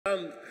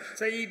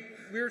Saeed,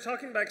 we were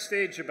talking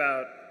backstage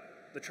about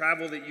the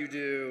travel that you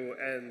do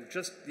and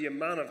just the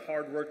amount of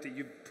hard work that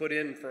you've put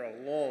in for a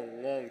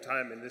long, long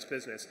time in this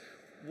business.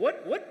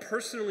 What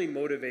personally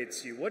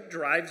motivates you? What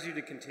drives you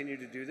to continue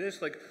to do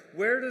this? Like,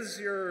 where does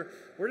your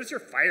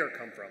fire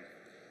come from?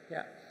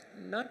 Yeah,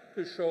 not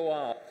to show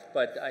off,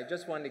 but I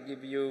just want to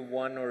give you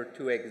one or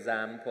two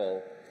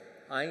examples.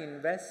 I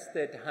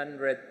invested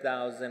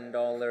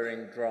 $100,000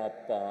 in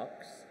Dropbox,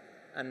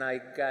 and I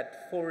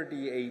got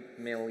 48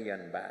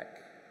 million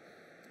back.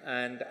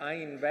 And I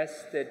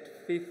invested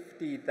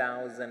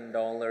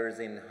 $50,000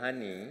 in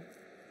Honey,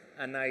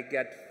 and I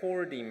got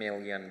 40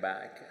 million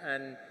back.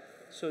 And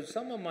so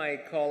some of my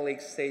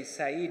colleagues say,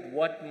 Saeed,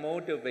 what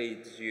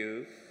motivates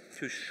you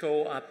to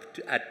show up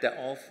at the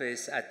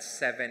office at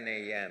 7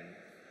 a.m.?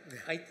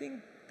 I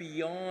think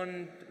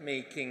beyond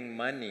making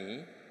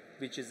money,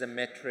 which is a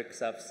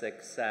metrics of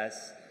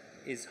success,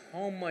 is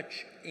how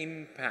much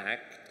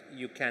impact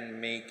you can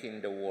make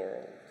in the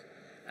world.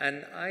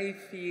 And I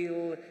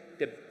feel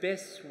the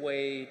best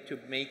way to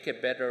make a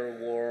better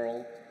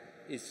world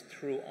is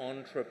through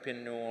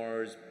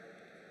entrepreneurs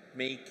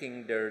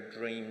making their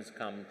dreams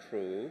come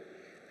true.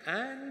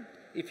 And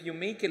if you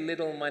make a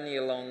little money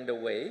along the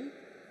way,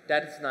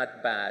 that's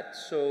not bad.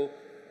 So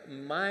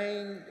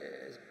my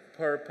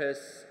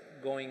purpose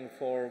going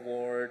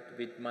forward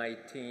with my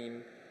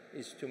team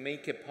is to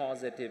make a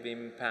positive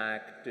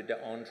impact to the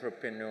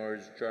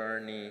entrepreneur's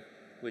journey,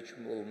 which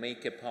will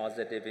make a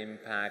positive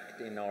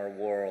impact in our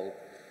world.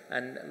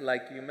 And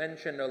like you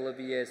mentioned,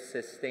 Olivier,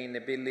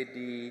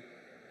 sustainability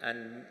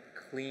and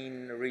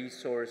clean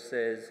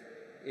resources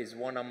is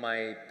one of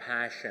my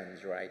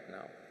passions right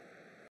now.